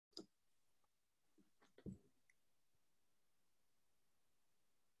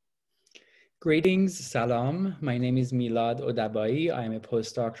Greetings, salam. My name is Milad Odabai. I am a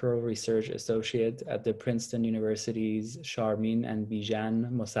postdoctoral research associate at the Princeton University's Sharmin and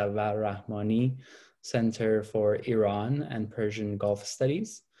Bijan Mossavar-Rahmani Center for Iran and Persian Gulf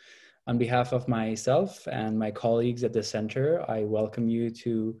Studies. On behalf of myself and my colleagues at the center, I welcome you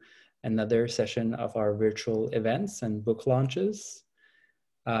to another session of our virtual events and book launches.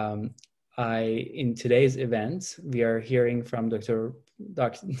 In today's event, we are hearing from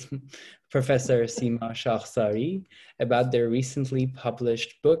Professor Sima Shakhsari about their recently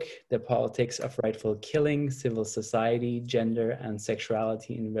published book, The Politics of Rightful Killing, Civil Society, Gender and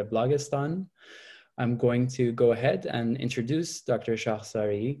Sexuality in Weblogistan. I'm going to go ahead and introduce Dr.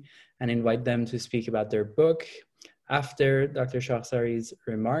 Shakhsari and invite them to speak about their book. After Dr. Shakhsari's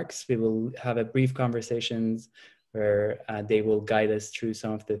remarks, we will have a brief conversation where they will guide us through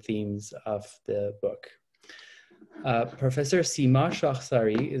some of the themes of the book. Professor Sima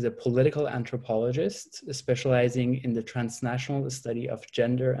Shakhsari is a political anthropologist specializing in the transnational study of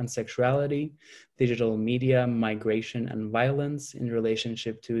gender and sexuality, digital media, migration, and violence in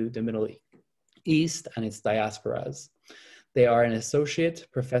relationship to the Middle East and its diasporas. They are an associate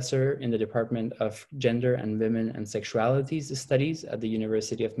professor in the Department of Gender and Women and Sexualities Studies at the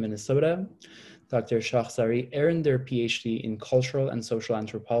University of Minnesota. Dr. Shakhsari earned their PhD in cultural and social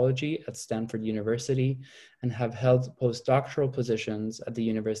anthropology at Stanford University and have held postdoctoral positions at the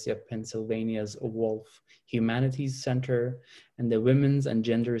University of Pennsylvania's Wolf Humanities Center and the Women's and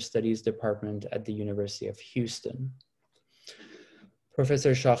Gender Studies Department at the University of Houston.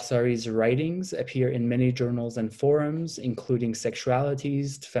 Professor Shakhsari's writings appear in many journals and forums, including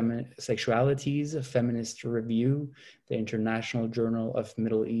Sexualities, Feminist Review, the International Journal of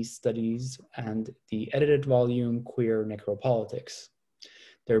Middle East Studies, and the edited volume, Queer Necropolitics.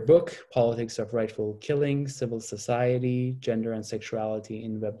 Their book, Politics of Rightful Killing, Civil Society, Gender and Sexuality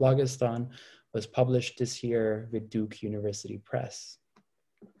in Weblogistan, was published this year with Duke University Press.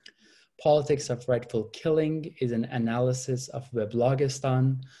 Politics of Rightful Killing is an analysis of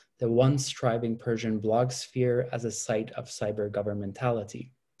Weblogistan, the once thriving Persian blog sphere, as a site of cyber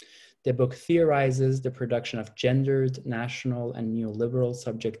governmentality. The book theorizes the production of gendered, national, and neoliberal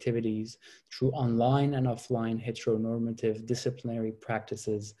subjectivities through online and offline heteronormative disciplinary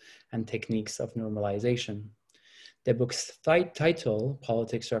practices and techniques of normalization. The book's title,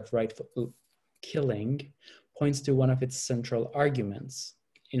 Politics of Rightful Killing, points to one of its central arguments.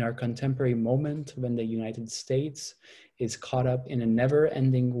 In our contemporary moment, when the United States is caught up in a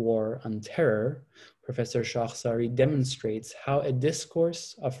never-ending war on terror, Professor Shakhsari demonstrates how a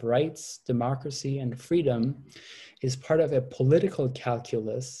discourse of rights, democracy, and freedom is part of a political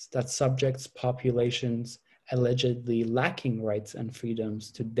calculus that subjects populations allegedly lacking rights and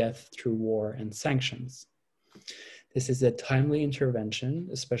freedoms to death through war and sanctions. This is a timely intervention,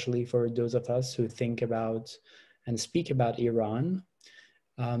 especially for those of us who think about and speak about Iran.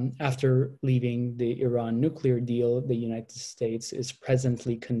 After leaving the Iran nuclear deal, the United States is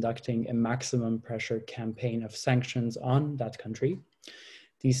presently conducting a maximum pressure campaign of sanctions on that country.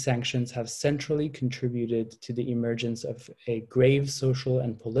 These sanctions have centrally contributed to the emergence of a grave social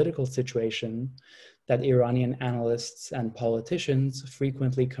and political situation that Iranian analysts and politicians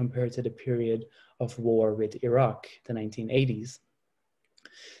frequently compare to the period of war with Iraq, the 1980s.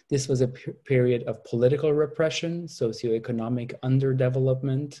 This was a period of political repression, socioeconomic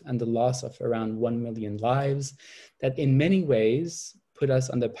underdevelopment, and the loss of around 1 million lives that in many ways put us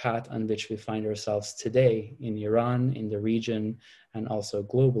on the path on which we find ourselves today in Iran, in the region, and also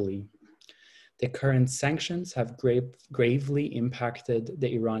globally. The current sanctions have gravely impacted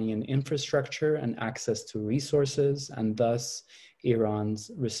the Iranian infrastructure and access to resources, and thus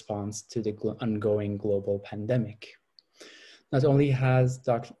Iran's response to the ongoing global pandemic. Not only has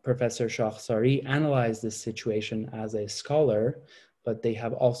Professor Shakhsari analyzed this situation as a scholar, but they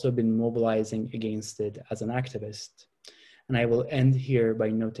have also been mobilizing against it as an activist. And I will end here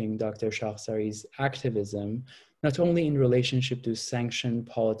by noting Dr. Shakhsari's activism, not only in relationship to sanctioned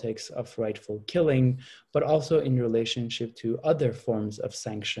politics of rightful killing, but also in relationship to other forms of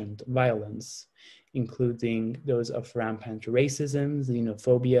sanctioned violence, including those of rampant racism,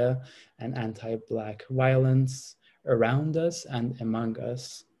 xenophobia, and anti-Black violence around us and among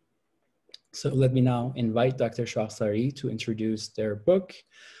us. So let me now invite Dr. Shakhsari to introduce their book.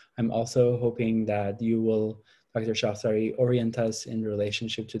 I'm also hoping that you will, Dr. Shakhsari, orient us in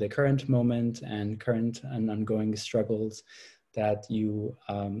relationship to the current moment and current and ongoing struggles that you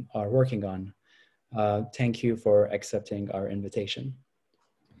are working on. Thank you for accepting our invitation.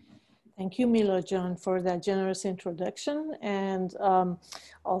 Thank you, Milo John, for that generous introduction, and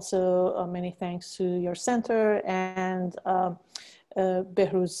also many thanks to your center and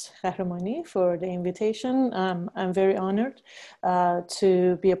Behruz Kahramani for the invitation. I'm very honored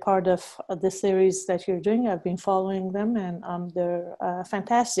to be a part of the series that you're doing. I've been following them and they're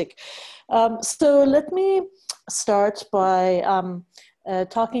fantastic. So let me start by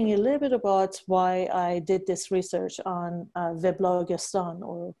talking a little bit about why I did this research on Weblogistan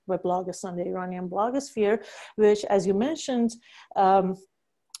or Weblogistan, the Iranian blogosphere, which, as you mentioned,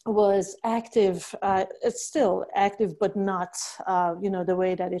 was active. It's still active, but not, the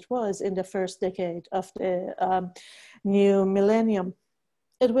way that it was in the first decade of the new millennium.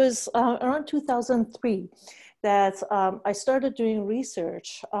 It was around 2003 that I started doing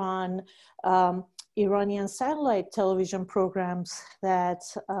research on Iranian satellite television programs that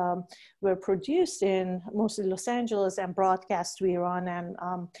were produced in mostly Los Angeles and broadcast to Iran and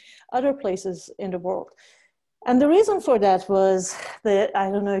other places in the world. And the reason for that was that,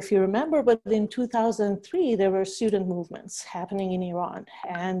 I don't know if you remember, but in 2003, there were student movements happening in Iran.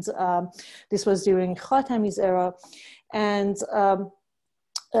 And this was during Khatami's era. And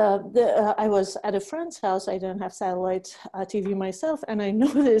I was at a friend's house. I didn't have satellite TV myself, and I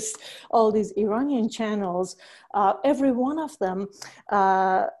noticed all these Iranian channels. Every one of them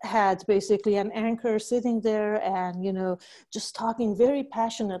had basically an anchor sitting there and, just talking very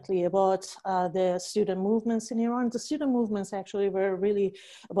passionately about the student movements in Iran. The student movements actually were really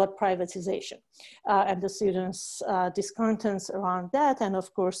about privatization and the students' discontents around that, and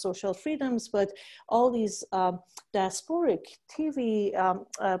of course, social freedoms, but all these diasporic TV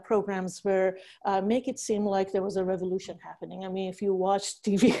programs were make it seem like there was a revolution happening. I mean, if you watch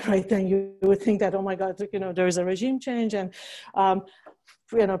TV right then, you would think that, oh my God, there is a regime change and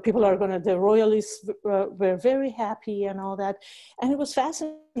people are the royalists were very happy and all that. And it was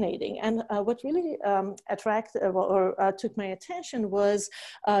fascinating. And what really attracted or took my attention was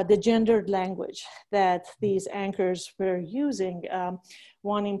the gendered language that these anchors were using.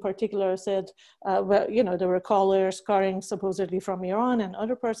 One in particular said, there were callers calling supposedly from Iran and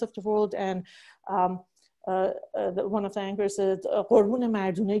other parts of the world. And one of the anchors said, "قربون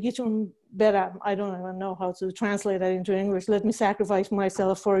مردونگیتون برم." I don't even know how to translate that into English. Let me sacrifice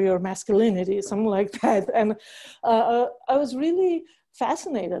myself for your masculinity, something like that. And I was really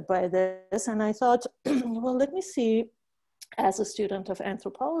fascinated by this. And I thought, well, let me see, as a student of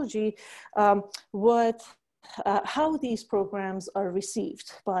anthropology, how these programs are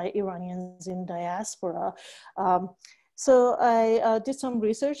received by Iranians in diaspora. So I did some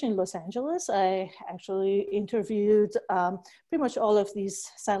research in Los Angeles. I actually interviewed pretty much all of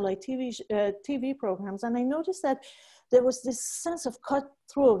these satellite TV programs, and I noticed that there was this sense of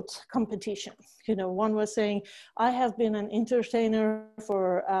cutthroat competition. One was saying, I have been an entertainer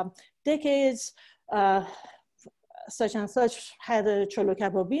for decades, such and such had a cholo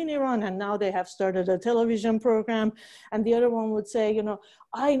kababi in Iran, and now they have started a television program. And the other one would say,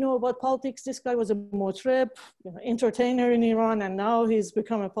 I know about politics. This guy was a motreb, entertainer in Iran, and now he's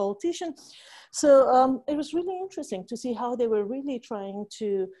become a politician. So it was really interesting to see how they were really trying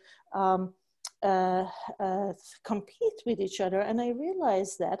to compete with each other. And I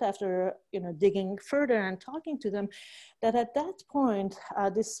realized that after digging further and talking to them, that at that point,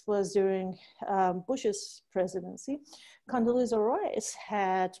 this was during Bush's presidency, Condoleezza Rice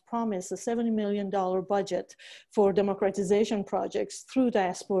had promised a $70 million budget for democratization projects through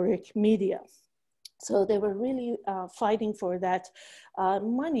diasporic media. So they were really fighting for that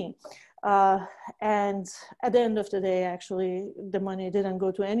money. And at the end of the day, actually, the money didn't go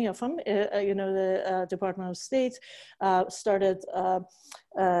to any of them. The Department of State started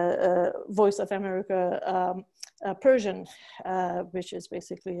Voice of America Persian, which is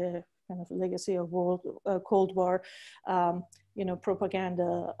basically a kind of legacy of Cold War,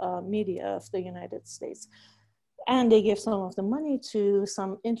 propaganda media of the United States. And they gave some of the money to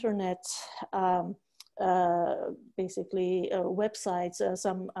some internet websites,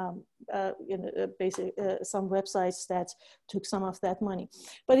 some websites that took some of that money.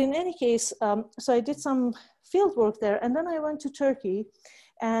 But in any case, so I did some field work there, and then I went to Turkey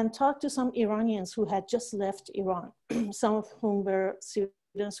and talked to some Iranians who had just left Iran, some of whom were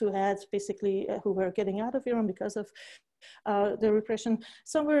students who had who were getting out of Iran because of the repression.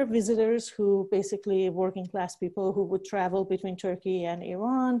 Some were visitors who working class people who would travel between Turkey and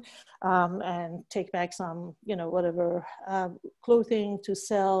Iran and take back some, whatever clothing to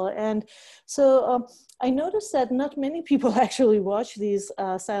sell. And so I noticed that not many people actually watch these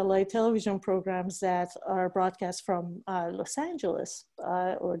satellite television programs that are broadcast from Los Angeles,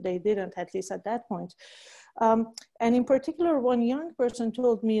 or they didn't, at least at that point. And in particular, one young person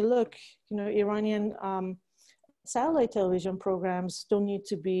told me, look, Iranian satellite television programs don't need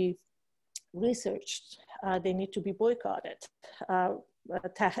to be researched. they need to be boycotted.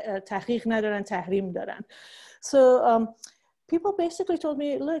 تحقیق ندارن، تحریم دارن. So people basically told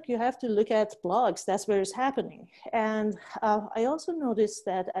me, look, you have to look at blogs. That's where it's happening. And I also noticed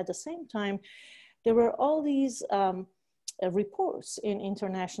that at the same time, there were all these reports in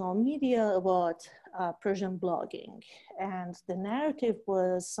international media about Persian blogging. And the narrative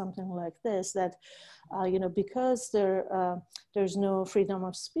was something like this, that, because there's no freedom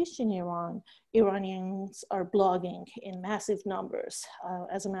of speech in Iran, Iranians are blogging in massive numbers.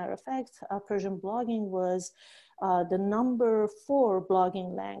 As a matter of fact, Persian blogging was the number 4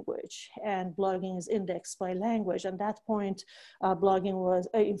 blogging language, and blogging is indexed by language. At that point, blogging was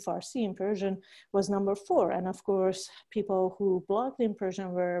in Farsi, in Persian, was number 4. And of course, people who blogged in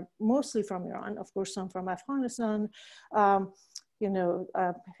Persian were mostly from Iran, of course, some from Afghanistan,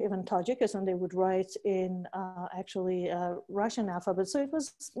 even Tajikistan, they would write in Russian alphabet. So it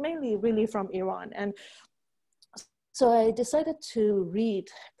was mainly really from Iran. And so I decided to read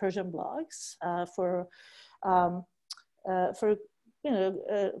Persian blogs for a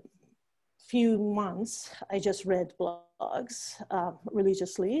few months. I just read blogs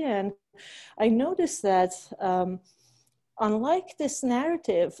religiously, and I noticed that unlike this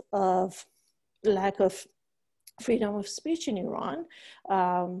narrative of lack of freedom of speech in Iran,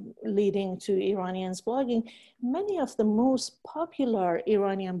 leading to Iranians blogging, many of the most popular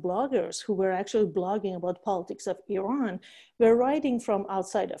Iranian bloggers who were actually blogging about politics of Iran were writing from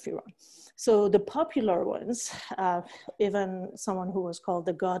outside of Iran. So the popular ones, even someone who was called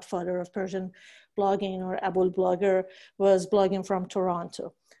the godfather of Persian blogging, or Abul Blogger, was blogging from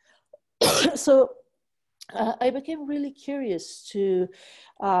Toronto. So I became really curious to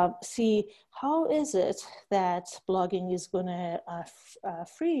see how is it that blogging is going to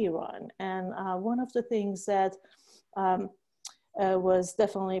free Iran. And one of the things that was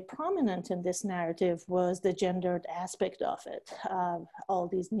definitely prominent in this narrative was the gendered aspect of it. All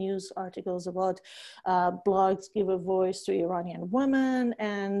these news articles about blogs give a voice to Iranian women,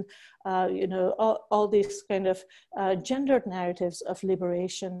 and all these kind of gendered narratives of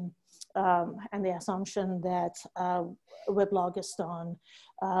liberation, and the assumption that Weblogistan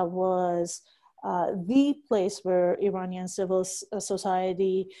was the place where Iranian civil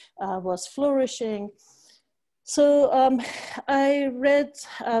society was flourishing. So I read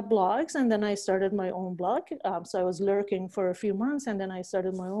blogs, and then I started my own blog. So I was lurking for a few months, and then I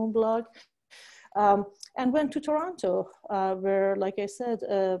started my own blog, and went to Toronto, where, like I said,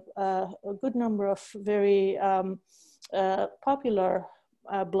 a good number of very popular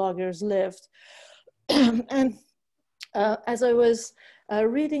bloggers lived. And as I was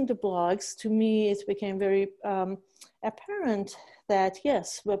reading the blogs, to me, it became very apparent that,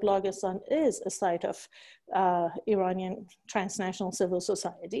 yes, Weblogistan is a site of Iranian transnational civil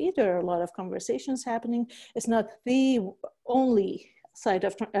society. There are a lot of conversations happening. It's not the only site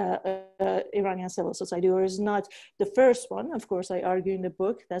of Iranian civil society, or is not the first one. Of course, I argue in the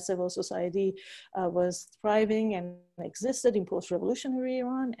book that civil society was thriving and existed in post-revolutionary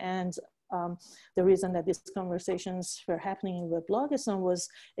Iran, and the reason that these conversations were happening in Weblogistan was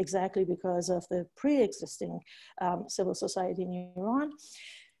exactly because of the pre-existing civil society in Iran.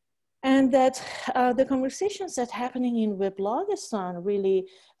 And that the conversations that happening in Weblogistan really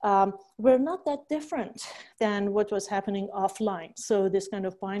were not that different than what was happening offline. So this kind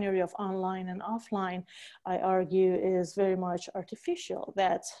of binary of online and offline, I argue, is very much artificial.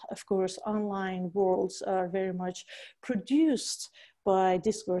 That, of course, online worlds are very much produced by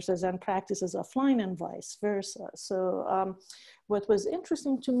discourses and practices offline, and vice versa. So what was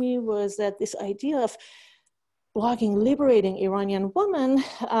interesting to me was that this idea of blogging liberating Iranian women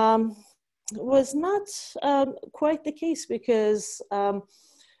was not quite the case, because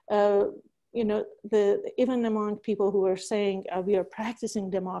even among people who were saying we are practicing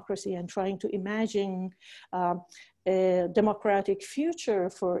democracy and trying to imagine a democratic future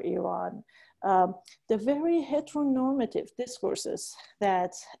for Iran, the very heteronormative discourses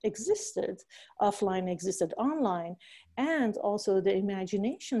that existed offline existed online, and also the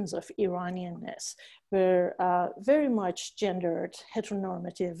imaginations of Iranianness were very much gendered,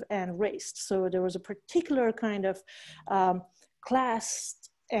 heteronormative, and raced. So there was a particular kind of class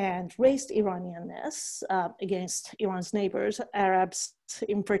and raced Iranianness against Iran's neighbors, Arabs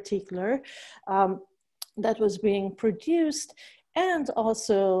in particular, that was being produced. And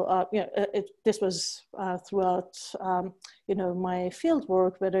also, this was throughout, my field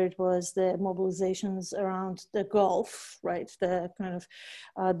work, whether it was the mobilizations around the Gulf, right? The kind of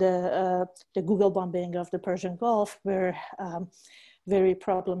the Google bombing of the Persian Gulf, where very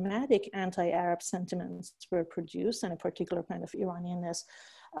problematic anti-Arab sentiments were produced, and a particular kind of Iranianness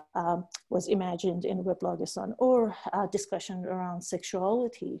was imagined in Weblogistan, or discussion around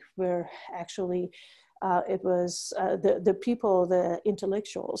sexuality, where actually it was the people, the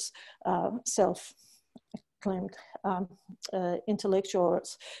intellectuals, self-claimed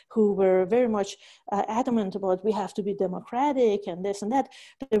intellectuals who were very much adamant about we have to be democratic and this and that.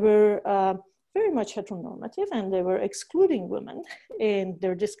 They were very much heteronormative, and they were excluding women in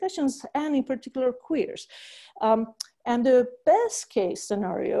their discussions, and in particular queers. And the best case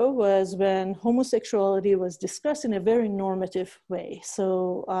scenario was when homosexuality was discussed in a very normative way.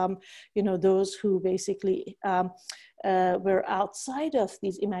 So, you know, those who basically were outside of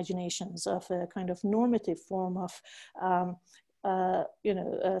these imaginations of a kind of normative form of,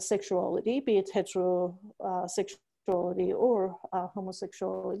 sexuality, be it heterosexuality or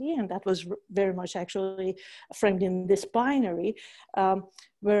homosexuality, and that was very much actually framed in this binary,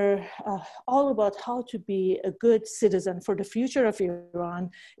 were all about how to be a good citizen for the future of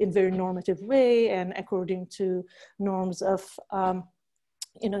Iran in very normative way and according to norms of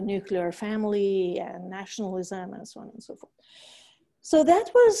nuclear family and nationalism and so on and so forth. So that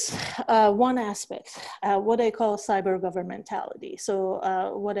was one aspect, what I call cyber governmentality. So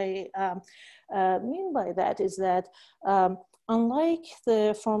what I mean by that is that unlike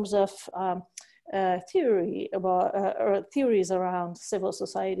the forms of theory about or theories around civil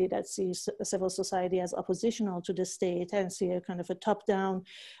society that sees civil society as oppositional to the state and see a kind of a top-down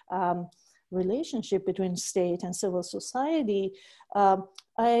relationship between state and civil society,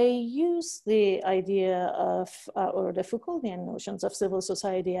 I use the idea of, or the Foucauldian notions of civil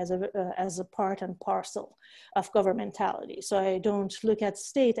society as a part and parcel of governmentality. So I don't look at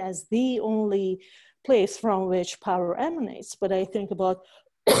state as the only place from which power emanates, but I think about,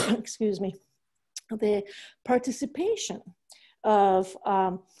 excuse me, the participation of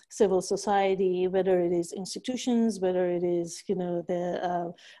civil society, whether it is institutions, whether it is,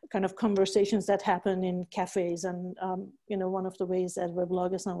 the kind of conversations that happen in cafes. And, one of the ways that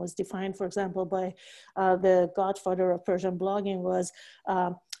Weblogistan was defined, for example, by the godfather of Persian blogging was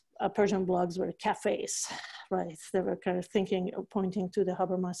Persian blogs were cafes, right? They were kind of pointing to the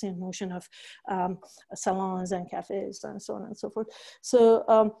Habermasian notion of salons and cafes and so on and so forth. So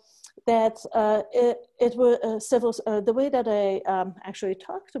that it was the way that I actually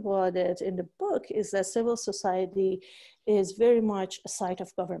talked about it in the book is that civil society is very much a site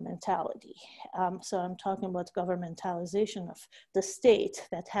of governmentality. So I'm talking about governmentalization of the state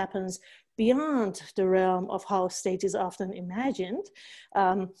that happens beyond the realm of how state is often imagined.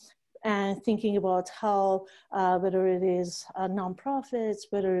 And thinking about how, whether it is nonprofits,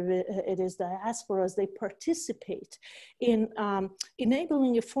 whether it is diasporas, they participate in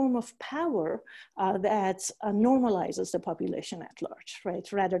enabling a form of power that normalizes the population at large, right?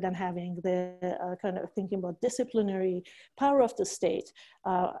 Rather than having the kind of thinking about disciplinary power of the state,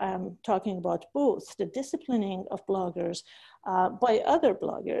 I'm talking about both the disciplining of bloggers by other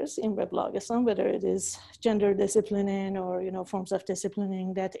bloggers in Weblogistan, whether it is gender disciplining or forms of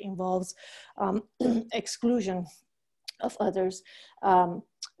disciplining that involves exclusion of others,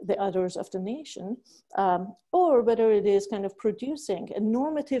 the others of the nation, or whether it is kind of producing a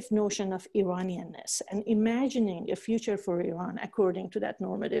normative notion of Iranianness and imagining a future for Iran according to that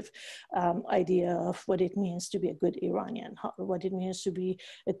normative idea of what it means to be a good Iranian, what it means to be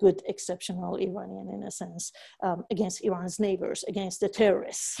a good exceptional Iranian in a sense, against Iran's neighbors, against the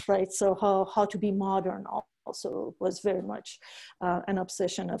terrorists, right? So how to be modern also was very much an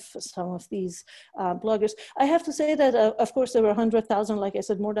obsession of some of these bloggers. I have to say that, of course, there were 100,000, like I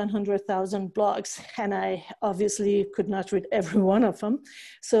said, more than 100,000 blogs, and I obviously could not read every one of them.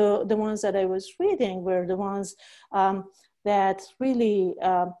 So the ones that I was reading were the ones that really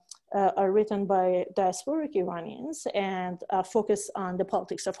are written by diasporic Iranians and focus on the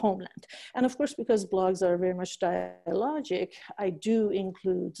politics of homeland. And of course, because blogs are very much dialogic, I do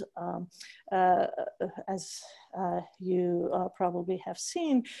include, as you probably have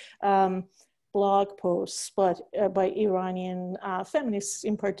seen, blog posts, but by Iranian feminists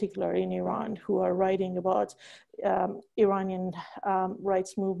in particular in Iran, who are writing about Iranian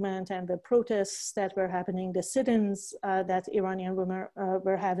rights movement and the protests that were happening, the sit-ins that Iranian women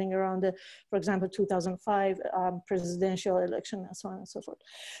were having around the, for example, 2005 presidential election and so on and so forth.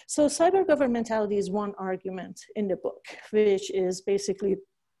 So cyber governmentality is one argument in the book, which is basically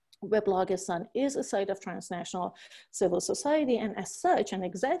Weblogistan is a site of transnational civil society, and as such, and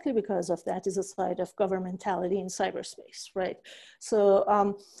exactly because of that, is a site of governmentality in cyberspace, right?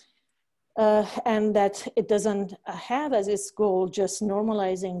 So and that it doesn't have as its goal just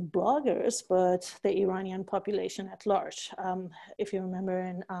normalizing bloggers, but the Iranian population at large. If you remember,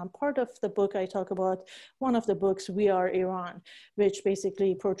 in part of the book, I talk about one of the books, We Are Iran, which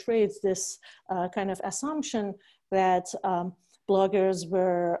basically portrays this kind of assumption that bloggers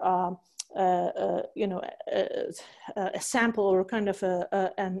were a sample or kind of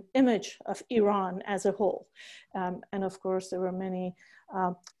an image of Iran as a whole. And of course, there were many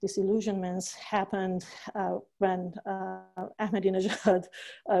disillusionments happened when Ahmadinejad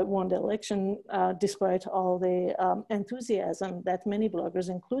won the election, despite all the enthusiasm that many bloggers,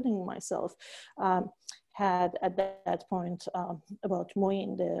 including myself, had at that point about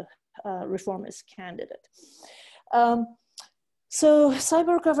Moin, the reformist candidate. So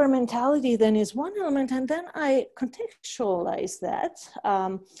cyber governmentality then is one element, and then I contextualize that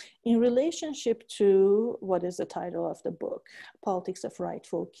in relationship to what is the title of the book, Politics of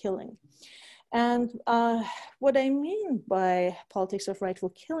Rightful Killing. And what I mean by politics of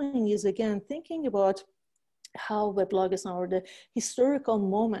rightful killing is, again, thinking about how Weblogistan, or the historical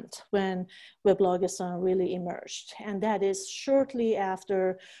moment when Weblogistan really emerged. And that is shortly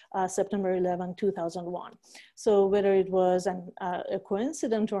after September 11, 2001. So whether it was a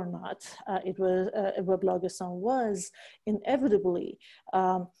coincidence or not, Weblogistan was inevitably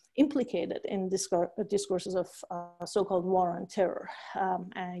implicated in discourses of so-called war on terror.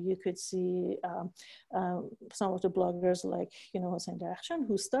 And you could see some of the bloggers like, Hossein Darkhshan,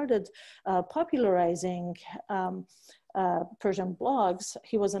 who started popularizing Persian blogs.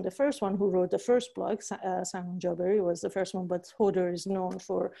 He wasn't the first one who wrote the first blog. Salman Jabari was the first one, but Hodor is known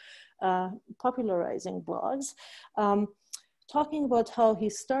for popularizing blogs. Talking about how he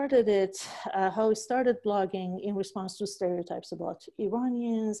started blogging in response to stereotypes about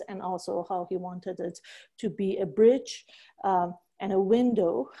Iranians, and also how he wanted it to be a bridge and a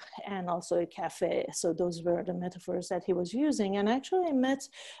window, and also a cafe. So those were the metaphors that he was using. And actually I met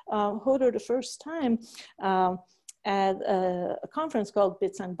Hodor the first time at a conference called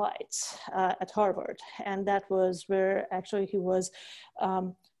Bits and Bytes at Harvard. And that was where actually he was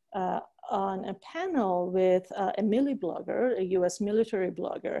on a panel with a mili blogger, a US military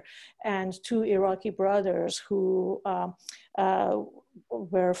blogger, and two Iraqi brothers who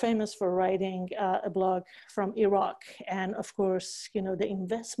were famous for writing a blog from Iraq. And of course, the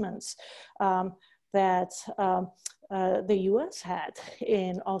investments that the US had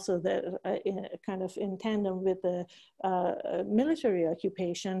in also in tandem with the military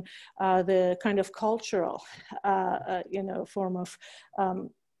occupation, the kind of cultural, form of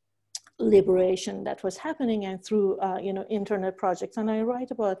liberation that was happening, and through internet projects. And I write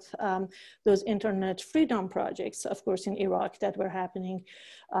about those internet freedom projects, of course, in Iraq that were happening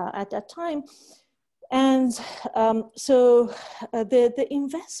at that time. And so the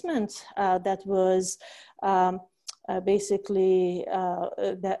investment that was basically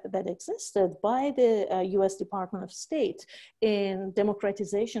that existed by the US Department of State in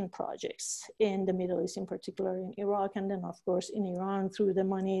democratization projects in the Middle East, in particular in Iraq, and then of course in Iran through the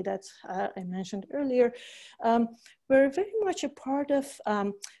money that I mentioned earlier, were very much a part of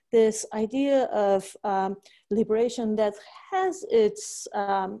this idea of liberation that has its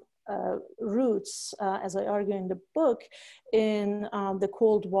roots, as I argue in the book, in the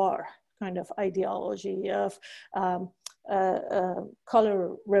Cold War kind of ideology of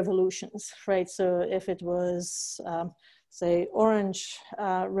color revolutions, right? So if it was, say, Orange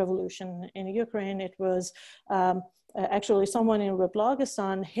Revolution in Ukraine, it was actually someone in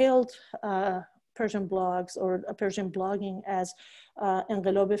Weblogistan hailed Persian blogs or Persian blogging as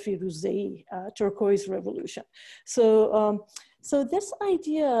Enqilab Firuzei, turquoise revolution. So this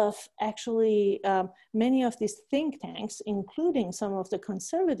idea of actually many of these think tanks, including some of the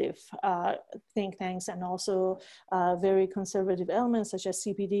conservative think tanks, and also very conservative elements such as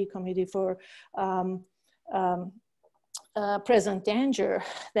CPD, Committee for Present Danger,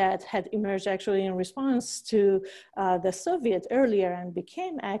 that had emerged actually in response to the Soviet earlier and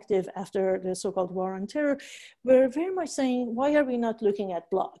became active after the so-called war on terror, were very much saying, why are we not looking at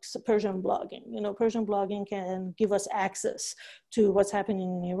blogs, Persian blogging? Persian blogging can give us access to what's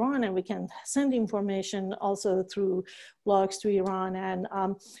happening in Iran, and we can send information also through blogs to Iran. And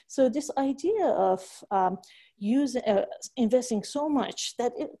so this idea of investing so much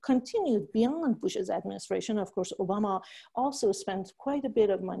that it continued beyond Bush's administration. Of course, Obama also spent quite a bit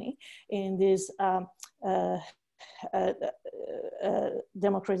of money in these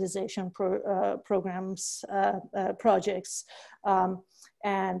democratization programs, projects.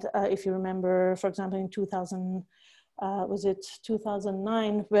 And if you remember, for example, in 2000, was it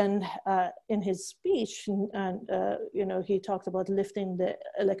 2009, when in his speech, he talked about lifting the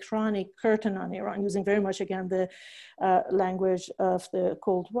electronic curtain on Iran, using very much, again, the language of the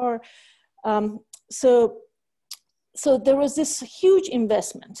Cold War. So there was this huge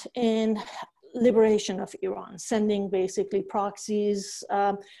investment in liberation of Iran, sending basically proxies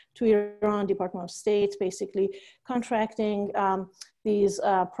to Iran, Department of State, basically contracting these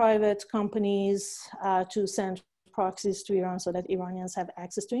private companies to send proxies to Iran so that Iranians have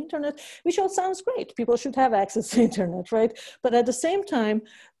access to internet, which all sounds great. People should have access to internet, right? But at the same time,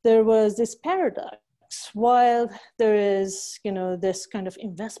 there was this paradox. While there is, this kind of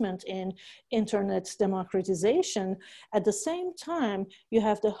investment in internet democratization, at the same time, you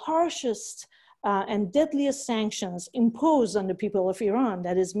have the harshest and deadliest sanctions imposed on the people of Iran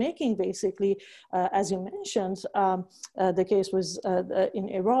that is making basically, as you mentioned, the case was in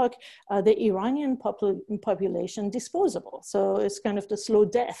Iraq, the Iranian population disposable. So it's kind of the slow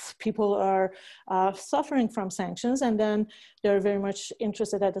death. People are suffering from sanctions, and then they're very much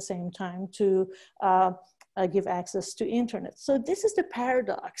interested at the same time to give access to internet. So this is the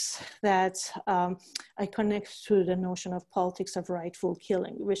paradox that I connect to the notion of politics of rightful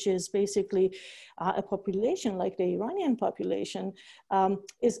killing, which is basically a population like the Iranian population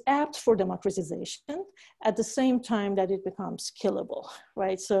is apt for democratization at the same time that it becomes killable,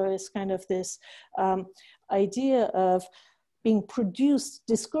 right? So it's kind of this idea of being produced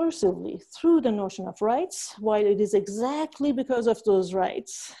discursively through the notion of rights, while it is exactly because of those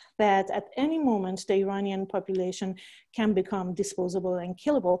rights that at any moment the Iranian population can become disposable and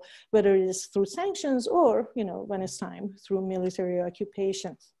killable, whether it is through sanctions or, when it's time, through military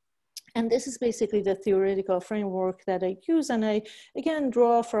occupation. And this is basically the theoretical framework that I use. And I, again,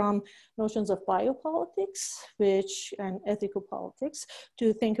 draw from notions of biopolitics, and ethical politics,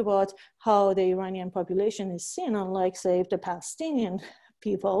 to think about how the Iranian population is seen, unlike, say, the Palestinian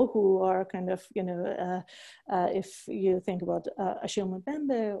people who are kind of, if you think about Achille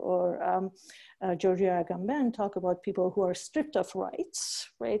Mbembe or Giorgio Agamben, talk about people who are stripped of rights,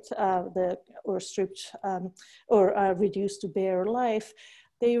 right? Or stripped or reduced to bare life.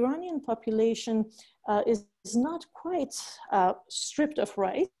 The Iranian population is not quite stripped of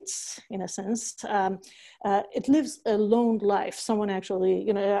rights, in a sense. It lives a lone life. Someone actually,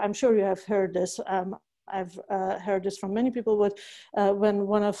 I'm sure you have heard this. I've heard this from many people, but when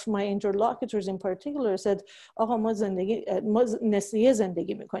one of my interlocutors in particular said, "آقا ما نسیه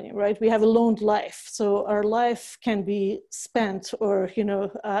زندگی میکنیم," right? We have a lone life, so our life can be spent or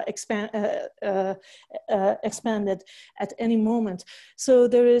expanded at any moment. So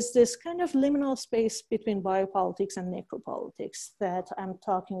there is this kind of liminal space between biopolitics and necropolitics that I'm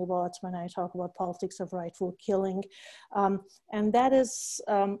talking about when I talk about politics of rightful killing, and that is,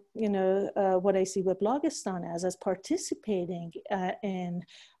 what I see Weblogistan as participating in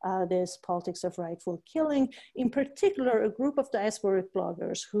this politics of rightful killing. In particular, a group of diasporic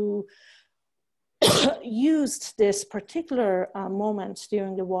bloggers who used this particular moment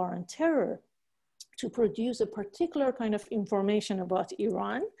during the war on terror to produce a particular kind of information about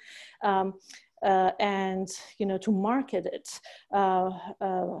Iran. And to market it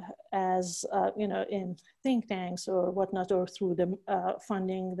as in think tanks or whatnot, or through the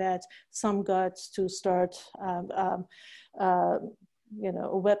funding that some got to start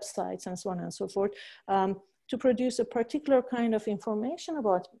websites and so on and so forth, to produce a particular kind of information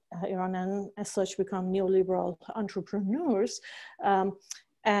about Iran, and as such become neoliberal entrepreneurs,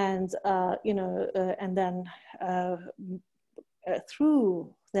 and then through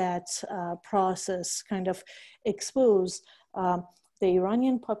that process kind of expose the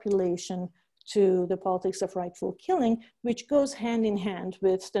Iranian population to the politics of rightful killing, which goes hand in hand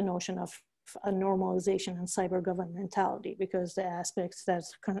with the notion of a normalization and cyber governmentality, because the aspects that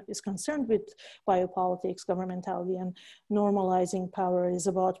is concerned with biopolitics, governmentality, and normalizing power is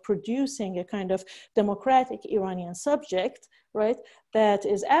about producing a kind of democratic Iranian subject, right, that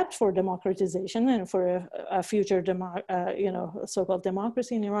is apt for democratization and for a future so-called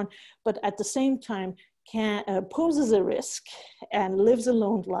democracy in Iran, but at the same time poses a risk and lives a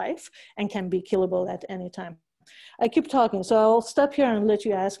lone life and can be killable at any time. I keep talking, so I'll stop here and let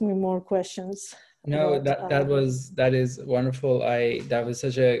you ask me more questions. No, that is wonderful. That was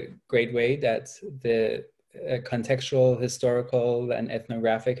such a great way that the contextual, historical, and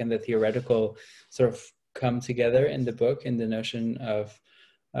ethnographic and the theoretical sort of come together in the book, in the notion of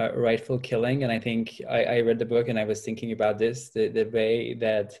rightful killing. And I think I read the book and I was thinking about this, the way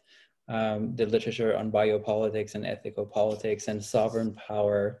that the literature on biopolitics and ethical politics and sovereign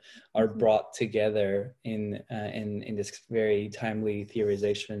power are brought together in this very timely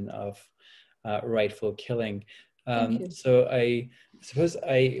theorization of rightful killing. Thank you. So I suppose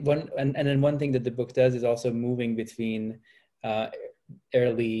and then one thing that the book does is also moving between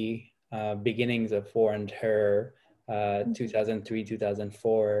early beginnings of war and terror, 2003,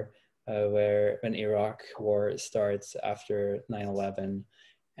 2004, where when Iraq war starts after 9/11,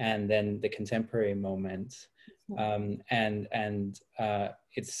 and then the contemporary moment.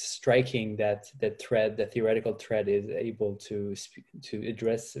 It's striking that the theoretical thread is able to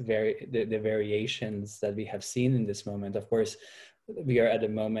address the variations that we have seen in this moment. Of course, we are at a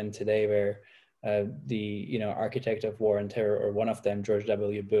moment today where the architect of war and terror, or one of them, George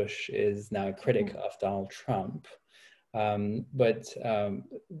W. Bush, is now a critic of Donald Trump. But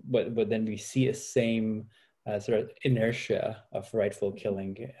then we see a same sort of inertia of rightful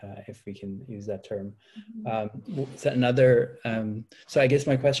killing, if we can use that term. So I guess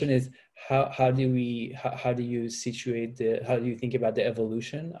my question is, how do you think about the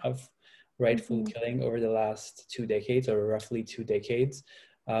evolution of rightful killing over the last 2 decades, or roughly 2 decades?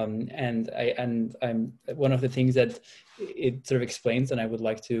 And I'm one of the things that it sort of explains, and I would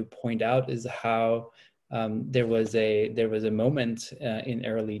like to point out, is how there was a moment in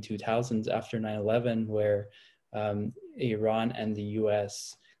early 2000s after 9/11 where Iran and the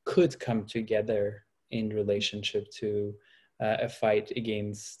US could come together in relationship to a fight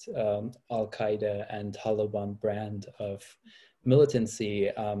against Al-Qaeda and Taliban brand of militancy.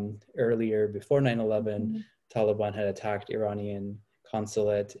 Earlier, before 9/11, Taliban had attacked Iranian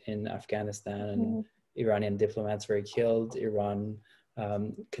consulate in Afghanistan, and Iranian diplomats were killed. Iran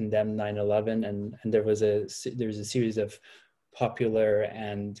condemned 9/11, and there was a series of popular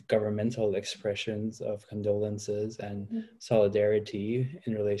and governmental expressions of condolences and solidarity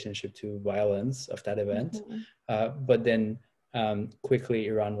in relationship to violence of that event. But then quickly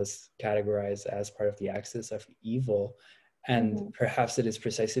Iran was categorized as part of the axis of evil. And perhaps it is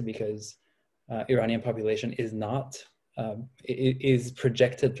precisely because Iranian population is not, it is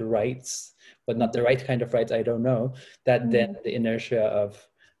projected rights, but not the right kind of rights, I don't know, that then the inertia of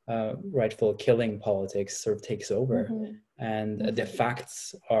rightful killing politics sort of takes over. And the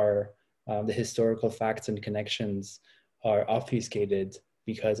facts are, the historical facts and connections are obfuscated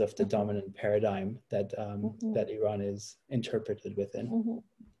because of the dominant paradigm that that Iran is interpreted within.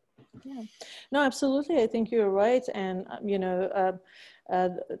 Yeah, no, absolutely. I think you're right. And,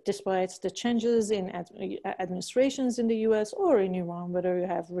 despite the changes in administrations in the US or in Iran, whether you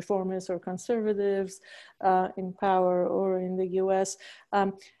have reformists or conservatives in power or in the US,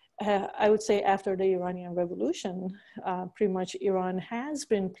 I would say after the Iranian Revolution, pretty much Iran has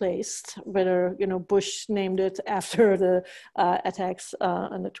been placed, whether, Bush named it after the attacks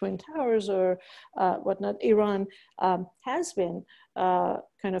on the Twin Towers or whatnot, Iran has been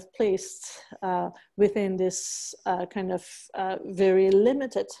kind of placed within this kind of very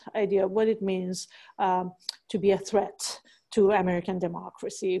limited idea of what it means to be a threat to American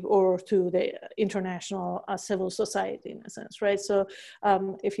democracy or to the international civil society, in a sense, right? So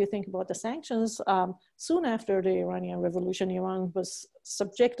if you think about the sanctions, soon after the Iranian Revolution, Iran was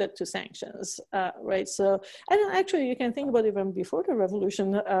subjected to sanctions, right? So, and actually you can think about even before the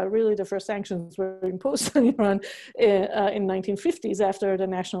revolution, really the first sanctions were imposed on Iran in 1950s after the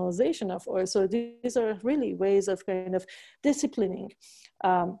nationalization of oil. So these are really ways of kind of disciplining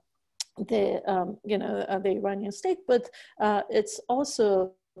the Iranian state, but it's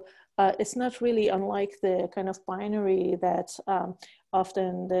also it's not really unlike the kind of binary that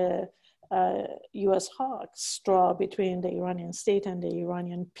often the US hawks draw between the Iranian state and the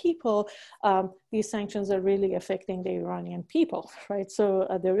Iranian people. These sanctions are really affecting the Iranian people, right? So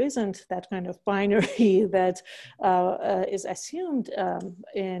there isn't that kind of binary that is assumed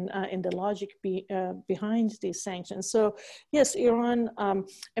in the logic behind these sanctions. So yes, Iran,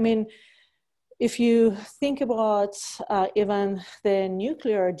 if you think about even the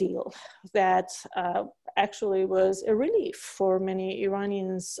nuclear deal that actually was a relief for many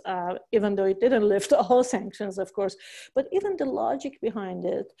Iranians, even though it didn't lift all sanctions, of course. But even the logic behind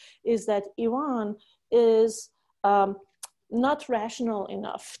it is that Iran is not rational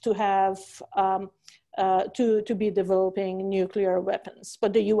enough to have to be developing nuclear weapons,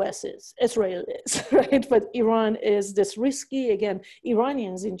 but the US is, Israel is, right? But Iran is this risky, again,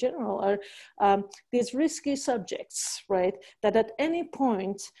 Iranians in general are these risky subjects, right? That at any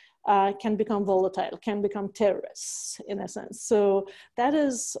point can become volatile, can become terrorists in a sense. So that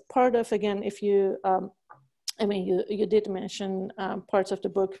is part of, again, if you, you did mention parts of the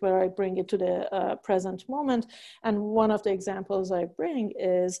book where I bring it to the present moment. And one of the examples I bring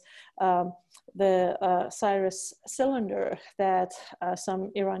is the Cyrus cylinder that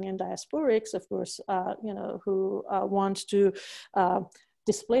some Iranian diasporics, of course, who want to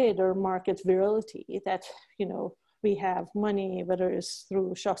display their market virility, that, you know, we have money, whether it's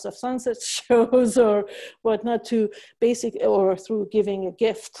through Shocks of Sunset shows or whatnot, to basic, or through giving a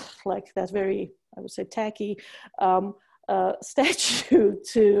gift, like that very, I would say, tacky statue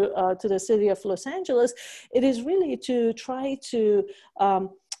to the city of Los Angeles. It is really to try to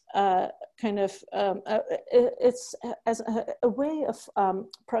it's as a way of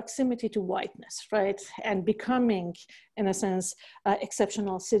proximity to whiteness, right? And becoming, in a sense,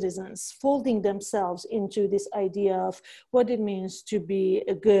 exceptional citizens, folding themselves into this idea of what it means to be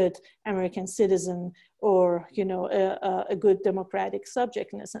a good American citizen, or, you know, a good democratic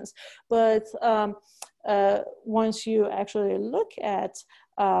subject, in a sense. But once you actually look at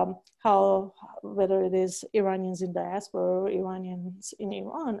how, whether it is Iranians in diaspora or Iranians in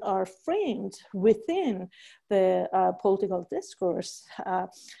Iran, are framed within the political discourse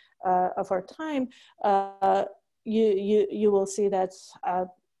of our time, you will see that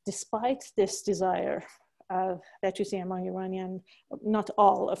despite this desire that you see among Iranian, not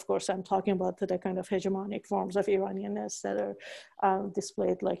all, of course, I'm talking about the kind of hegemonic forms of Iranianness that are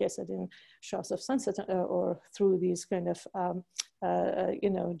displayed, like I said, in Shocks of Sunset, or through these kind of, you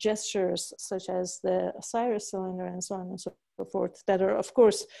know, gestures such as the Cyrus cylinder and so on and so forth, that are, of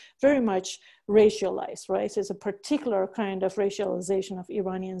course, very much racialized, right? It's a particular kind of racialization of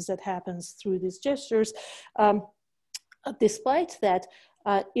Iranians that happens through these gestures. Despite that,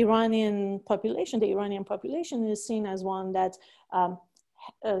 the Iranian population is seen as one that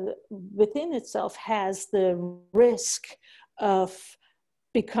within itself has the risk of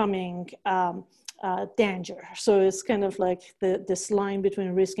becoming danger. So it's kind of like this line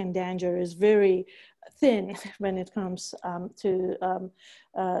between risk and danger is very thin when it comes to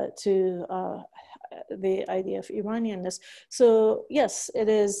the idea of Iranianness. So yes, it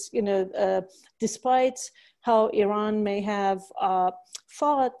is, you know, despite how Iran may have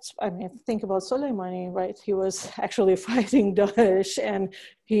fought, I mean, think about Soleimani, right? He was actually fighting Daesh, and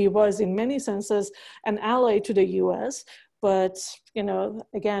he was in many senses an ally to the US. But, you know,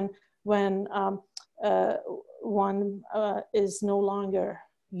 again, when one is no longer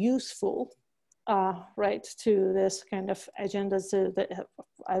useful, right, to this kind of agendas, that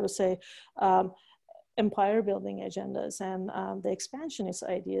I would say empire building agendas and the expansionist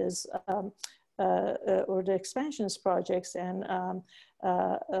ideas, or the expansionist projects, and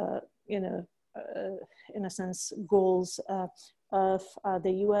you know, in a sense, goals of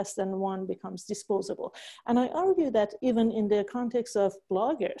the US, then one becomes disposable. And I argue that even in the context of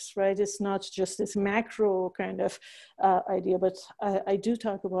bloggers, right, it's not just this macro kind of idea, but I do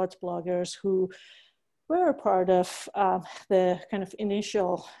talk about bloggers who were a part of the kind of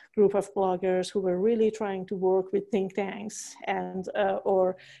initial group of bloggers who were really trying to work with think tanks and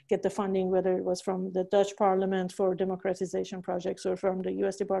or get the funding, whether it was from the Dutch Parliament for democratization projects or from the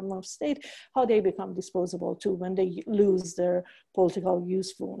US Department of State, how they become disposable too when they lose their political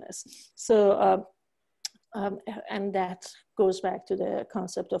usefulness. So, and that goes back to the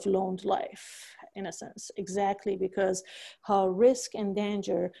concept of loaned life, in a sense, exactly because how risk and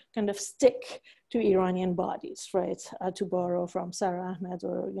danger kind of stick to Iranian bodies, right? To borrow from Sarah Ahmed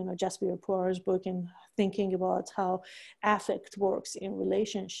or, you know, Jasbir Puar's book in thinking about how affect works in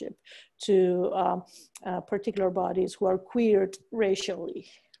relationship to particular bodies who are queered racially,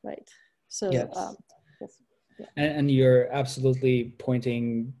 right? So, yes. Yes. Yeah. And you're absolutely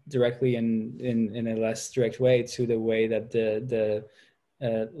pointing directly in a less direct way to the way that the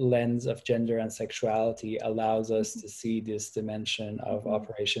lens of gender and sexuality allows us to see this dimension of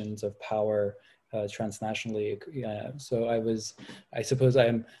operations of power transnationally. So I suppose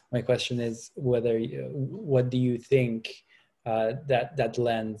my question is whether, what do you think that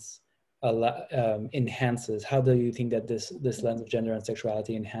lens enhances? How do you think that this lens of gender and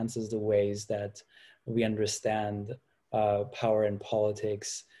sexuality enhances the ways that we understand power and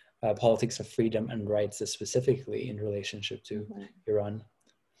politics, politics of freedom and rights specifically in relationship to Iran?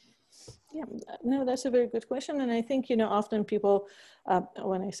 Yeah, no, that's a very good question. And I think, you know, often people,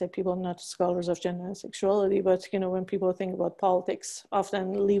 when I say people, not scholars of gender and sexuality, but, you know, when people think about politics,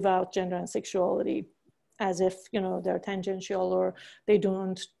 often leave out gender and sexuality as if, you know, they're tangential or they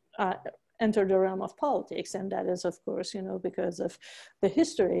don't enter the realm of politics. And that is, of course, you know, because of the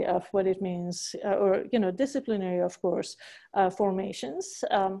history of what it means, or, you know, disciplinary, of course, formations,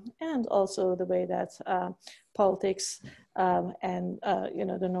 and also the way that politics and, you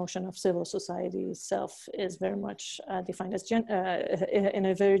know, the notion of civil society itself is very much defined as in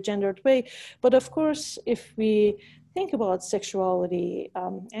a very gendered way. But of course, if we think about sexuality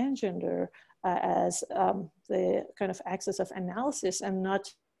and gender as the kind of axis of analysis and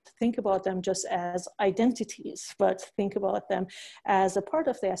not think about them just as identities, but think about them as a part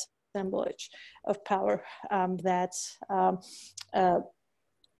of the assemblage of power that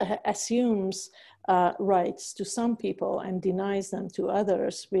assumes rights to some people and denies them to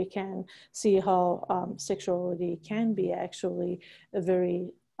others, we can see how sexuality can be actually a very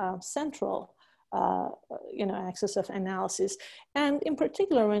central axis of analysis. And in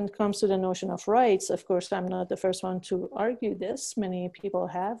particular, when it comes to the notion of rights, of course, I'm not the first one to argue this. Many people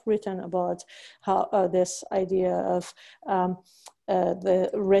have written about how this idea of the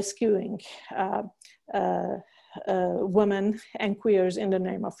rescuing women and queers in the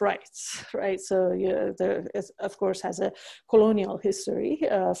name of rights, right? So there is, of course, has a colonial history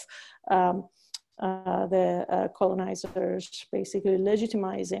of the colonizers basically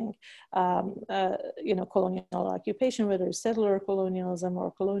legitimizing, colonial occupation, whether it's settler colonialism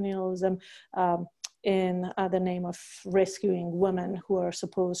or colonialism, in the name of rescuing women who are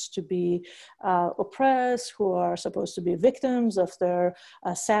supposed to be oppressed, who are supposed to be victims of their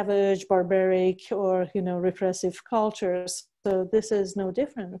savage, barbaric, or repressive cultures. So this is no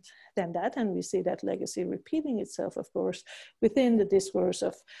different than that, and we see that legacy repeating itself, of course, within the discourse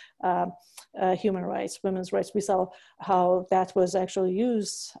of human rights, women's rights. We saw how that was actually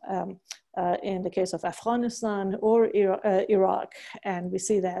used in the case of Afghanistan or Iraq, and we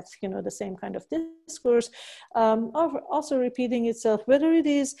see that the same kind of discourse also repeating itself, whether it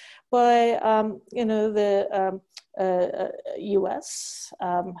is by the US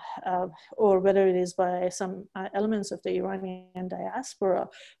or whether it is by some elements of the Iranian diaspora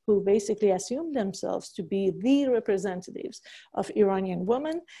who basically assume themselves to be the representatives of Iranian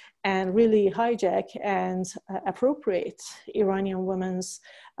women and really hijack and appropriate Iranian women's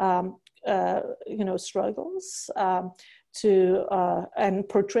struggles and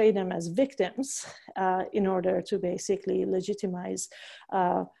portray them as victims in order to basically legitimize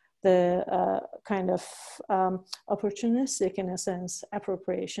the kind of opportunistic, in a sense,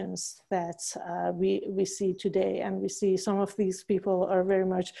 appropriations that we see today. And we see some of these people are very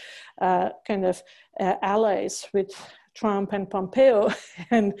much kind of allies with Trump and Pompeo,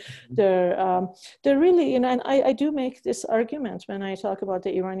 and they're really, and I do make this argument when I talk about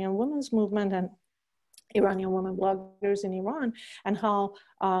the Iranian women's movement and Iranian women bloggers in Iran, and how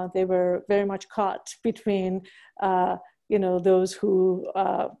they were very much caught between, those who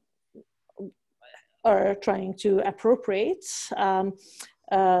are trying to appropriate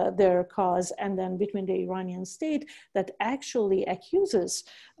their cause, and then between the Iranian state that actually accuses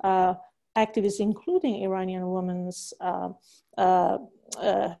activists, including Iranian women's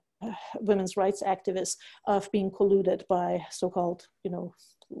rights activists, of being colluded by so-called,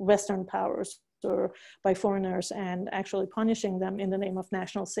 Western powers or by foreigners, and actually punishing them in the name of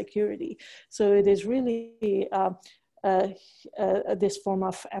national security. So it is really this form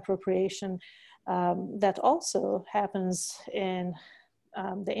of appropriation that also happens in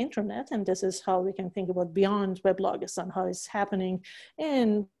the internet, and this is how we can think about beyond Weblogistan, how it's happening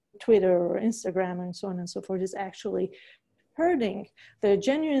in Twitter or Instagram and so on and so forth, is actually hurting the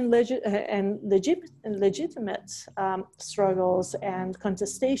genuine legitimate struggles and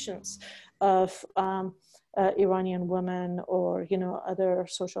contestations of Iranian women or other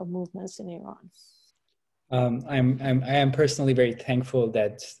social movements in Iran. I am personally very thankful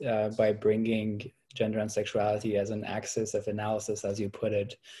that by bringing gender and sexuality as an axis of analysis, as you put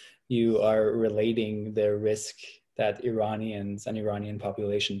it, you are relating the risk that Iranians and Iranian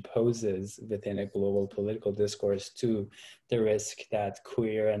population poses within a global political discourse to the risk that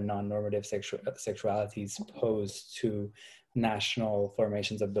queer and non-normative sexualities pose to national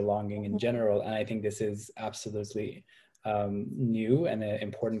formations of belonging in general. And I think this is absolutely new and an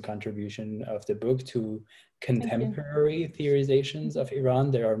important contribution of the book to contemporary theorizations of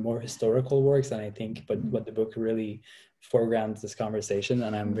Iran. There are more historical works, and I think, but what the book really foregrounds this conversation,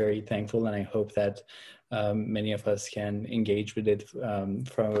 and I'm very thankful, and I hope that many of us can engage with it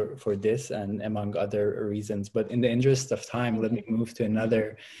for this and among other reasons. But in the interest of time, let me move to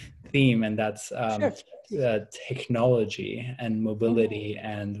another theme, and that's technology and mobility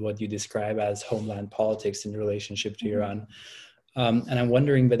and what you describe as homeland politics in relationship to Iran. And I'm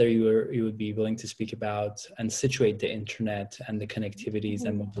wondering whether you would be willing to speak about and situate the internet and the connectivities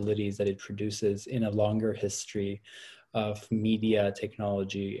and mobilities that it produces in a longer history of media,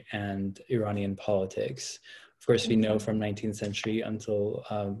 technology, and Iranian politics. Of course, we know from 19th century until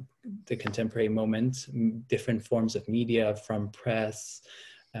the contemporary moment, different forms of media, from press,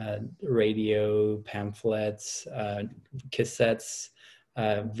 radio, pamphlets, cassettes,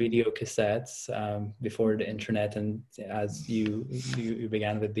 video cassettes before the internet, and as you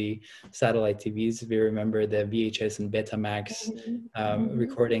began with the satellite TVs, we remember the VHS and Betamax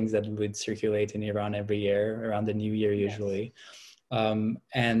recordings that would circulate in Iran every year around the New Year usually.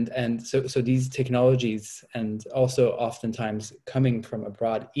 And so these technologies, and also oftentimes coming from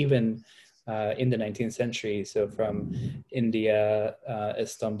abroad, even in the 19th century, so from India,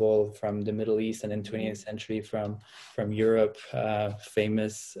 Istanbul, from the Middle East, and in 20th century from Europe,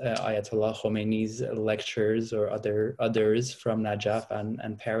 famous Ayatollah Khomeini's lectures or others from Najaf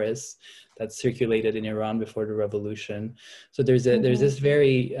and Paris that circulated in Iran before the revolution. So there's this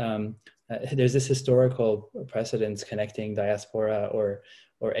very there's this historical precedence connecting diaspora or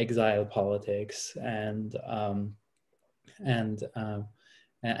exile politics and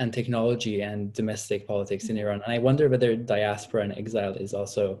technology and domestic politics in Iran. And I wonder whether diaspora and exile is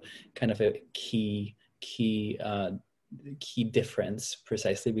also kind of a key difference,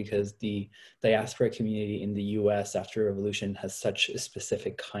 precisely because the diaspora community in the US after revolution has such a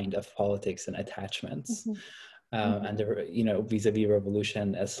specific kind of politics and attachments. And vis-a-vis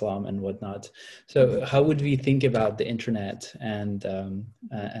revolution, Islam, and whatnot. So, how would we think about the internet and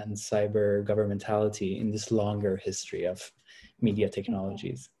cyber governmentality in this longer history of media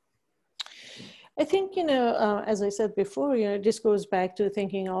technologies? I think, as I said before, this goes back to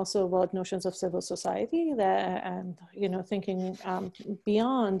thinking also about notions of civil society and thinking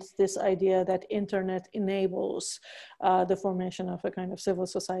beyond this idea that internet enables the formation of a kind of civil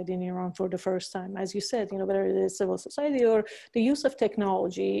society in Iran for the first time. As you said, whether it is civil society or the use of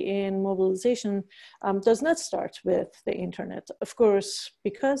technology in mobilization does not start with the internet. Of course,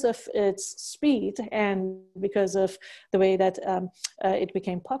 because of its speed and because of the way that it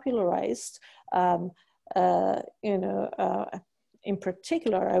became popularized, in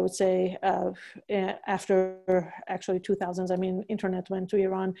particular, I would say after actually 2000s, I mean, internet went to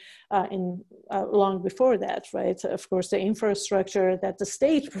Iran long before that, right? Of course, the infrastructure that the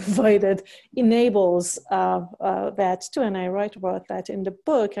state provided enables that too, and I write about that in the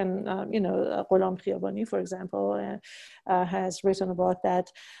book. And Ghulam Khiyabani, for example, has written about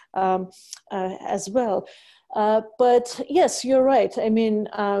that as well. But yes, you're right. I mean,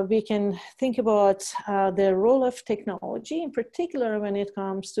 we can think about the role of technology, in particular when it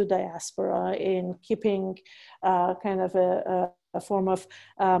comes to diaspora, in keeping kind of a form of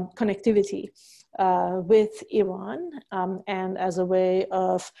connectivity with Iran and as a way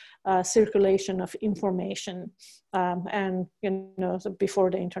of circulation of information. And, so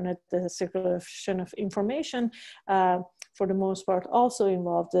before the internet, the circulation of information for the most part also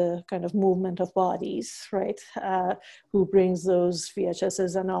involved the kind of movement of bodies, right? Who brings those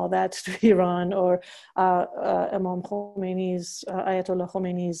VHSs and all that to Iran, or Imam Khomeini's, Ayatollah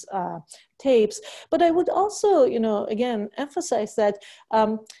Khomeini's tapes. But I would also, again, emphasize that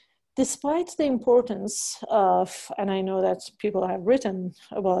despite the importance of, and I know that people have written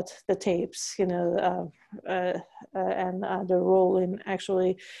about the tapes, and the role in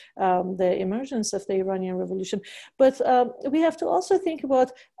actually the emergence of the Iranian Revolution, but we have to also think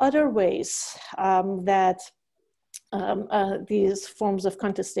about other ways that these forms of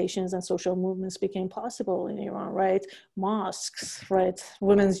contestations and social movements became possible in Iran, right? Mosques, right?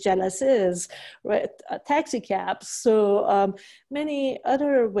 Women's jalases, right? Taxi cabs. So many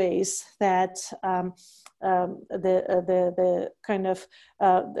other ways that the kind of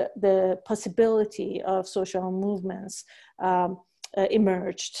the possibility of social movements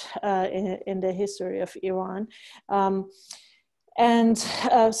emerged in the history of Iran. And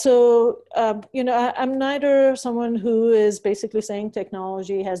I'm neither someone who is basically saying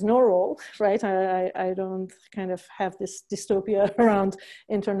technology has no role, right? I don't kind of have this dystopia around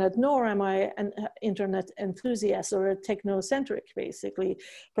internet, nor am I an internet enthusiast or a technocentric, basically,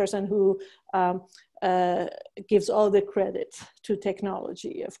 person who gives all the credit to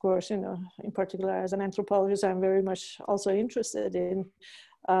technology. Of course, in particular, as an anthropologist, I'm very much also interested in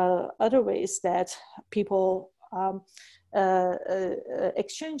other ways that people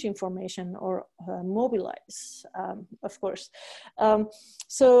exchange information or mobilize, of course.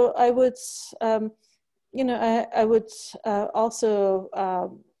 So I would, I would also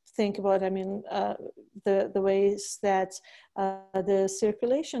think about, the ways that the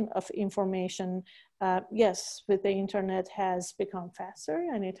circulation of information, yes, with the internet has become faster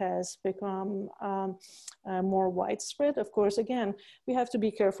and it has become more widespread. Of course, again, we have to be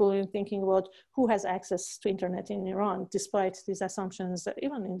careful in thinking about who has access to internet in Iran, despite these assumptions that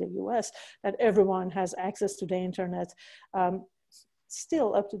even in the US, that everyone has access to the internet.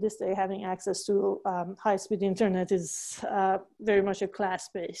 still up to this day, having access to high-speed internet is very much a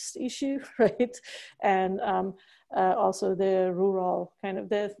class-based issue, right? And also the rural kind of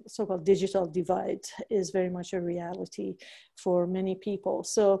the so-called digital divide is very much a reality for many people.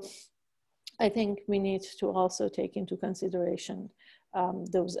 So I think we need to also take into consideration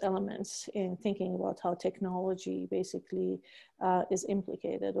those elements in thinking about how technology basically is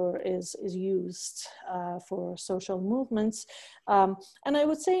implicated or is used for social movements. And I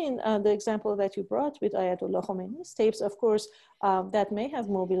would say in the example that you brought with Ayatollah Khomeini's tapes, of course, that may have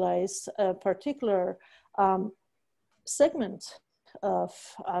mobilized a particular segment of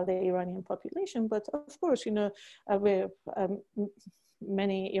the Iranian population. But of course, you know,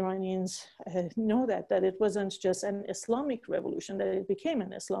 many Iranians know that it wasn't just an Islamic revolution, that it became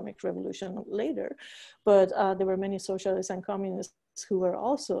an Islamic revolution later, but there were many socialists and communists who were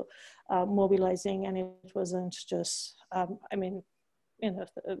also mobilizing, and it wasn't just, I mean, you know,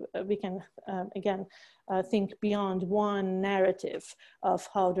 we can again think beyond one narrative of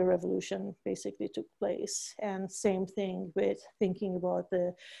how the revolution basically took place. And same thing with thinking about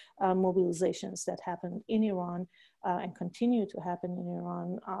the mobilizations that happened in Iran and continue to happen in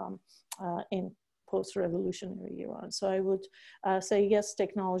Iran in post-revolutionary Iran. So I would say, yes,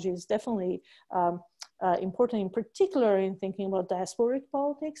 technology is definitely important, in particular in thinking about diasporic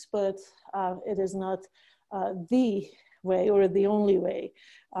politics, but it is not the way or the only way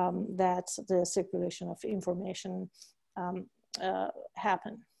that the circulation of information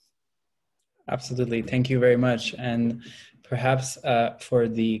happen. Absolutely. Thank you very much. And perhaps for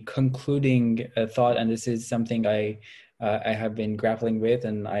the concluding thought, and this is something I have been grappling with,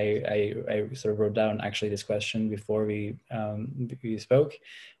 and I sort of wrote down actually this question before we spoke,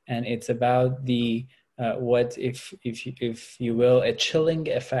 and it's about the what, if you will, a chilling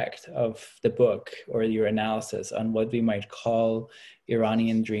effect of the book or your analysis on what we might call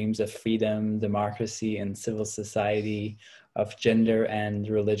Iranian dreams of freedom, democracy, and civil society, of gender and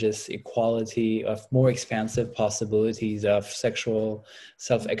religious equality, of more expansive possibilities of sexual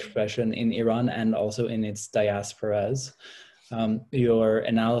self-expression in Iran and also in its diasporas. Your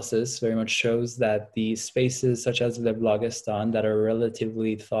analysis very much shows that the spaces such as Weblogistan that are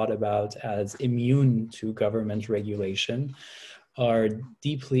relatively thought about as immune to government regulation are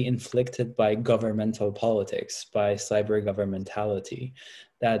deeply inflicted by governmental politics, by cyber governmentality,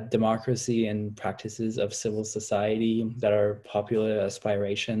 that democracy and practices of civil society that are popular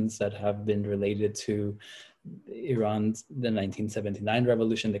aspirations that have been related to Iran's, the 1979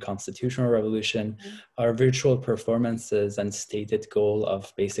 revolution, the constitutional revolution, are virtual performances and stated goal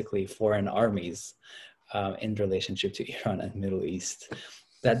of basically foreign armies in relationship to Iran and Middle East.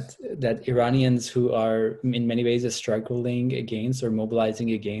 That Iranians who are in many ways struggling against or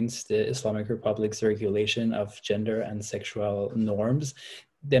mobilizing against the Islamic Republic's regulation of gender and sexual norms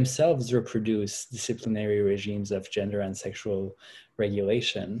themselves reproduce disciplinary regimes of gender and sexual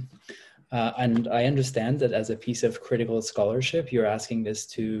regulation. And I understand that as a piece of critical scholarship, you're asking us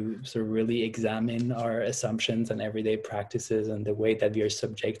to sort of really examine our assumptions and everyday practices and the way that we are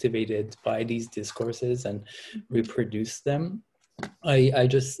subjectivated by these discourses and reproduce them. I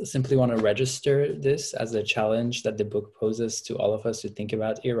just simply want to register this as a challenge that the book poses to all of us to think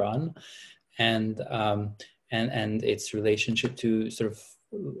about Iran and its relationship to sort of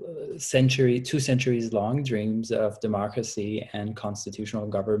 2 centuries long dreams of democracy and constitutional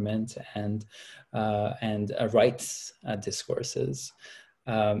government and rights discourses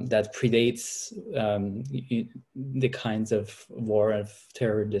that predates the kinds of war and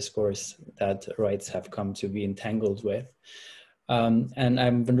terror discourse that rights have come to be entangled with. And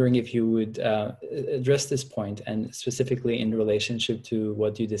I'm wondering if you would address this point, and specifically in relationship to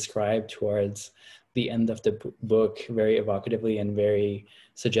what you described towards the end of the book, very evocatively and very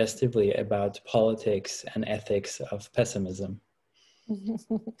suggestively, about politics and ethics of pessimism.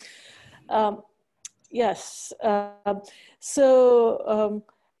 Yes. So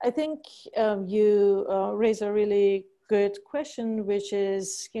I think you raise a really good question, which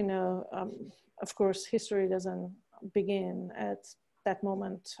is, you know, of course, history doesn't begin at that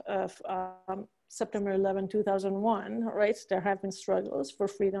moment of September 11, 2001, right? There have been struggles for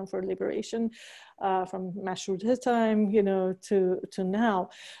freedom, for liberation from Mashruta time, you know, to now.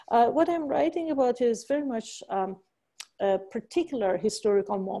 What I'm writing about is very much a particular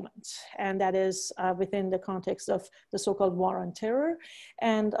historical moment, and that is within the context of the so-called war on terror.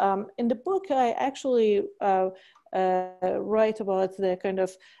 And in the book, I actually write about the kind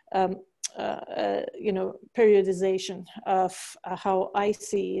of you know, periodization of how I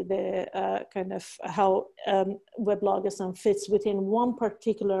see the kind of how Weblogistan fits within one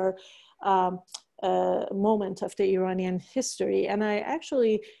particular moment of the Iranian history. And I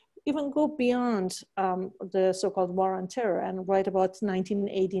actually even go beyond the so-called war on terror and write about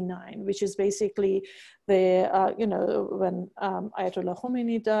 1989, which is basically the, when Ayatollah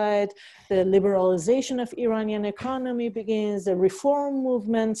Khomeini died, the liberalization of Iranian economy begins, the reform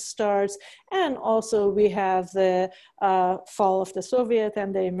movement starts, and also we have the fall of the Soviet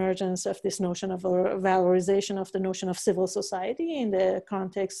and the emergence of this notion of valorization of the notion of civil society in the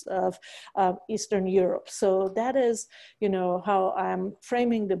context of Eastern Europe. So that is, how I'm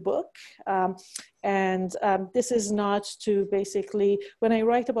framing the book. This is not to basically, when I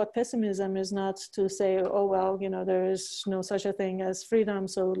write about pessimism, is not to say, oh, well, there is no such a thing as freedom,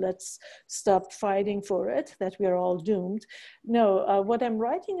 so let's stop fighting for it, that we are all doomed. No, what I'm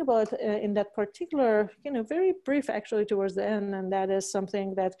writing about in that particular, very brief actually towards the end, and that is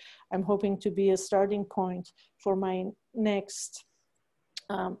something that I'm hoping to be a starting point for my next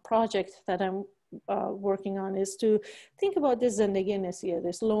project that I'm working on, is to think about this zendegi nesiye,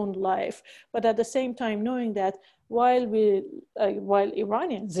 this lone life, but at the same time knowing that while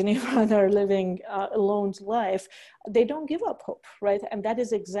Iranians in Iran are living a lone life, they don't give up hope, right? And that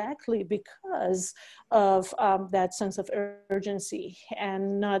is exactly because of that sense of urgency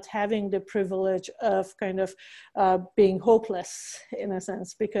and not having the privilege of kind of being hopeless in a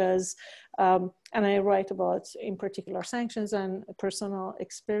sense, because, and I write about in particular sanctions and personal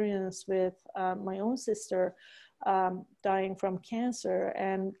experience with my own sister dying from cancer.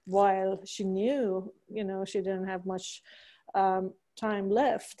 And while she knew, she didn't have much time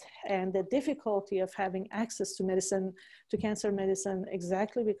left, and the difficulty of having access to medicine, to cancer medicine,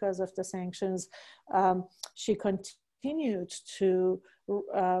 exactly because of the sanctions, she continued to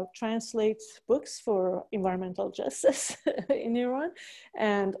translate books for environmental justice in Iran.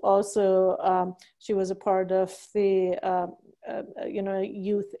 And also she was a part of the,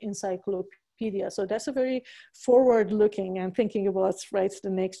 youth encyclopedia. So that's a very forward-looking and thinking about, right, the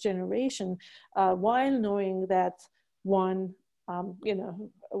next generation, while knowing that one's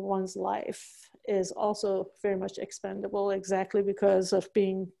life is also very much expendable, exactly because of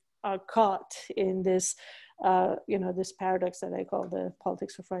being caught in this, this paradox that I call the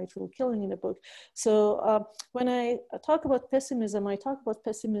politics of rightful killing in the book. So when I talk about pessimism, I talk about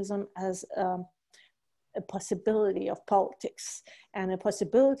pessimism as a possibility of politics and a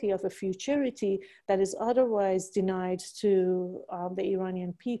possibility of a futurity that is otherwise denied to the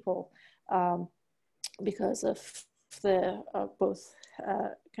Iranian people because of the both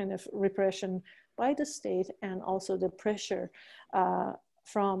kind of repression by the state and also the pressure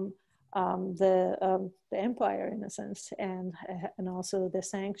from the empire in a sense, and also the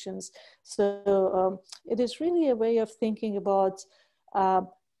sanctions. So it is really a way of thinking about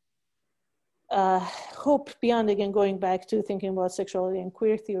hope beyond, again, going back to thinking about sexuality and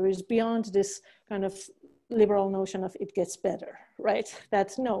queer theories, beyond this kind of liberal notion of it gets better, right?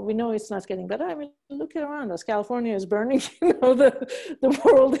 That's no, we know it's not getting better. I mean, look around us. California is burning, the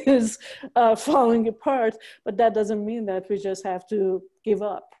world is falling apart, but that doesn't mean that we just have to give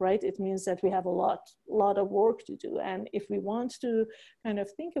up, right? It means that we have a lot of work to do. And if we want to kind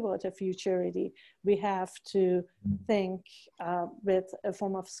of think about a futurity, we have to think with a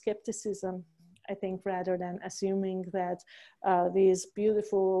form of skepticism, I think, rather than assuming that these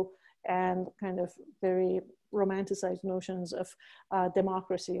beautiful and kind of very romanticized notions of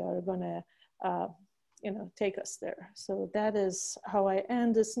democracy are going to, take us there. So that is how I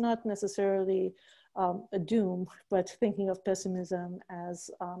end. It's not necessarily a doom, but thinking of pessimism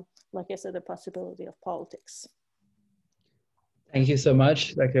as, like I said, a possibility of politics. Thank you so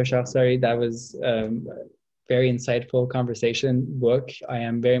much, Dr. Shakhsari. That was very insightful conversation book. I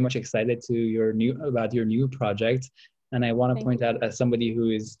am very much excited about your new project, and I want to point out, as somebody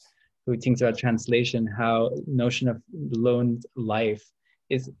who thinks about translation, how notion of lone life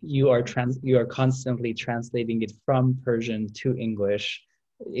is you are constantly translating it from Persian to English.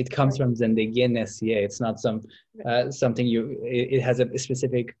 It comes from zendegi nesiye. It's not something it has a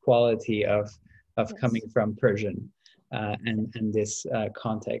specific quality of coming from Persian and this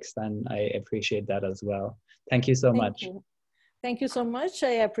context, and I appreciate that as well. Thank you so much. Thank you so much.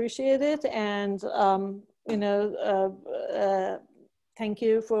 I appreciate it, and thank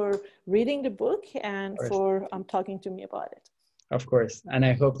you for reading the book and for talking to me about it. Of course. And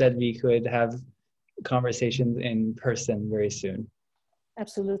I hope that we could have conversations in person very soon.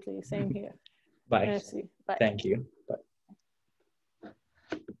 Absolutely. Same here. Bye. Merci. Bye. Thank you. Bye.